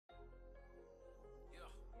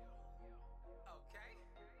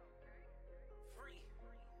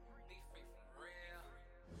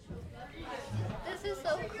This is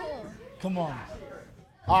so cool. Come on.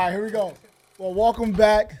 All right, here we go. Well, welcome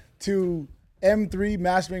back to M3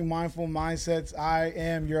 Mastering Mindful Mindsets. I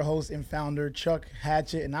am your host and founder, Chuck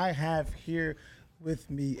Hatchett, and I have here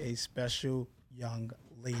with me a special young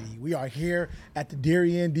lady. We are here at the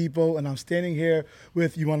Darien Depot, and I'm standing here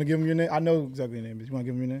with, you want to give him your name? I know exactly your name, but you want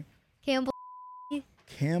to give him your name? Campbell.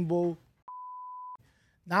 Campbell.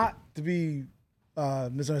 Not to be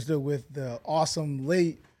misunderstood with the awesome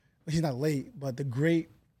late, well, he's not late, but the great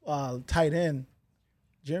tight end,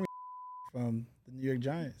 Jeremy from the New York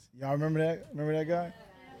Giants. Y'all remember that? Remember that guy?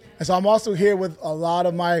 And so I'm also here with a lot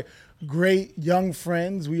of my great young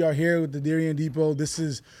friends. We are here with the Darien Depot. This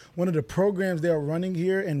is one of the programs they are running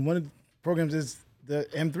here, and one of the programs is the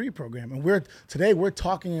M3 program. And today we're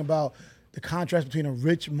talking about the contrast between a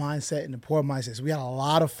rich mindset and a poor mindset. So we had a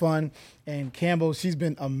lot of fun. And Campbell, she's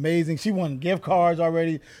been amazing. She won gift cards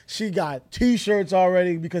already. She got T-shirts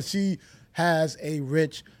already because she has a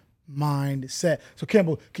rich mindset. So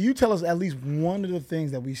Campbell, can you tell us at least one of the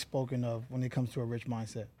things that we've spoken of when it comes to a rich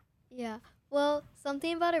mindset? Yeah. Well,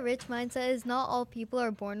 something about a rich mindset is not all people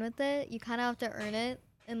are born with it. You kind of have to earn it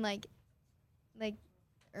and like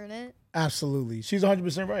earn it. Absolutely. She's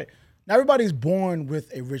 100% right. Now, everybody's born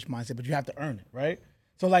with a rich mindset, but you have to earn it, right?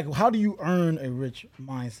 So, like, how do you earn a rich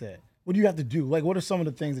mindset? What do you have to do? Like, what are some of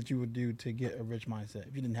the things that you would do to get a rich mindset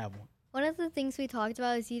if you didn't have one? One of the things we talked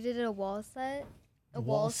about is you did a wall sit,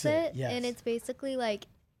 Yes. and it's basically like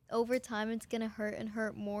over time it's going to hurt and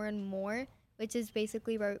hurt more and more, which is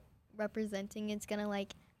basically representing it's going to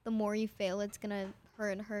like the more you fail, it's going to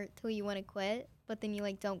hurt and hurt till you want to quit, but then you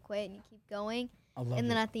like don't quit and you keep going. And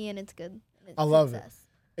then at the end it's good. I love it.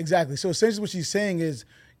 Exactly. So essentially what she's saying is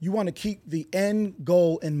you want to keep the end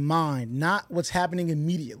goal in mind, not what's happening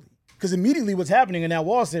immediately. Because immediately what's happening in that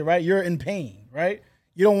wall sit, right, you're in pain, right?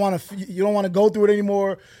 You don't want to go through it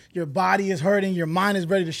anymore. Your body is hurting. Your mind is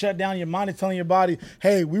ready to shut down. Your mind is telling your body,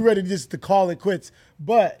 hey, we're ready just to call it quits.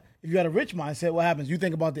 But if you got a rich mindset, what happens? You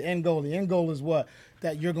think about the end goal. The end goal is what?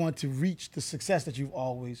 That you're going to reach the success that you've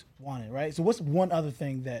always wanted, right? So what's one other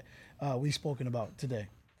thing that we've spoken about today?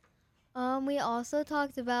 We also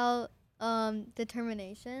talked about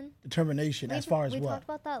determination. Determination, as far as we what? We talked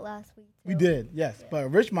about that last week, too. We did, yes. Yeah. But a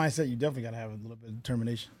rich mindset, you definitely got to have a little bit of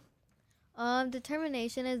determination.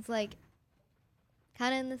 Determination is, like,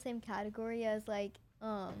 kind of in the same category as, like,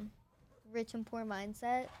 rich and poor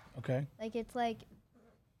mindset. Okay. Like, it's, like,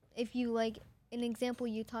 if you, like, an example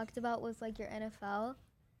you talked about was, like, your NFL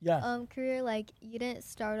career. Like, you didn't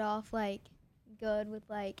start off, like, good with,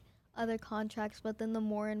 like, other contracts, but then the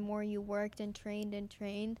more and more you worked and trained,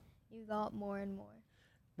 you got more and more.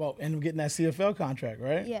 Well, and getting that CFL contract,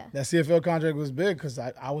 right? Yeah. That CFL contract was big because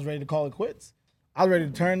I was ready to call it quits. I was ready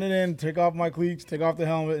to turn it in, take off my cleats, take off the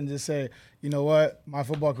helmet, and just say, you know what, my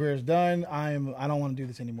football career is done. I don't want to do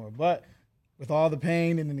this anymore. But with all the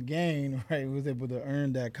pain and the gain, right, we was able to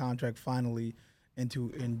earn that contract finally and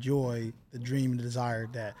to enjoy the dream and the desire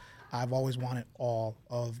that I've always wanted all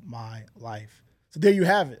of my life. So there you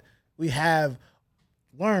have it. We have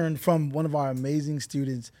learned from one of our amazing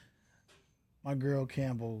students, my girl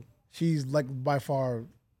Campbell. She's like by far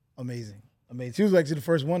amazing. She was actually the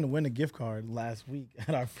first one to win a gift card last week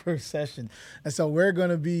at our first session. And so we're going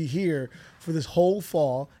to be here for this whole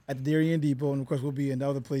fall at the Darien Depot. And, of course, we'll be in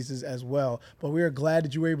other places as well. But we are glad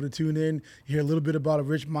that you were able to tune in, hear a little bit about a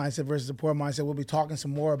rich mindset versus a poor mindset. We'll be talking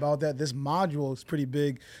some more about that. This module is pretty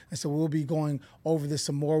big. And so we'll be going over this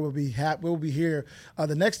some more. We'll be here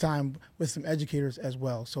the next time with some educators as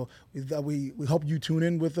well. So we hope you tune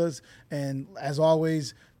in with us. And, as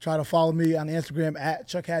always, try to follow me on Instagram at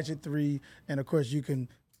ChuckHatchett3. And, of course, you can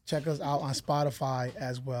check us out on Spotify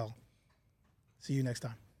as well. See you next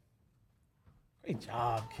time. Great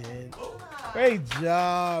job, kid. Great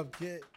job, kid.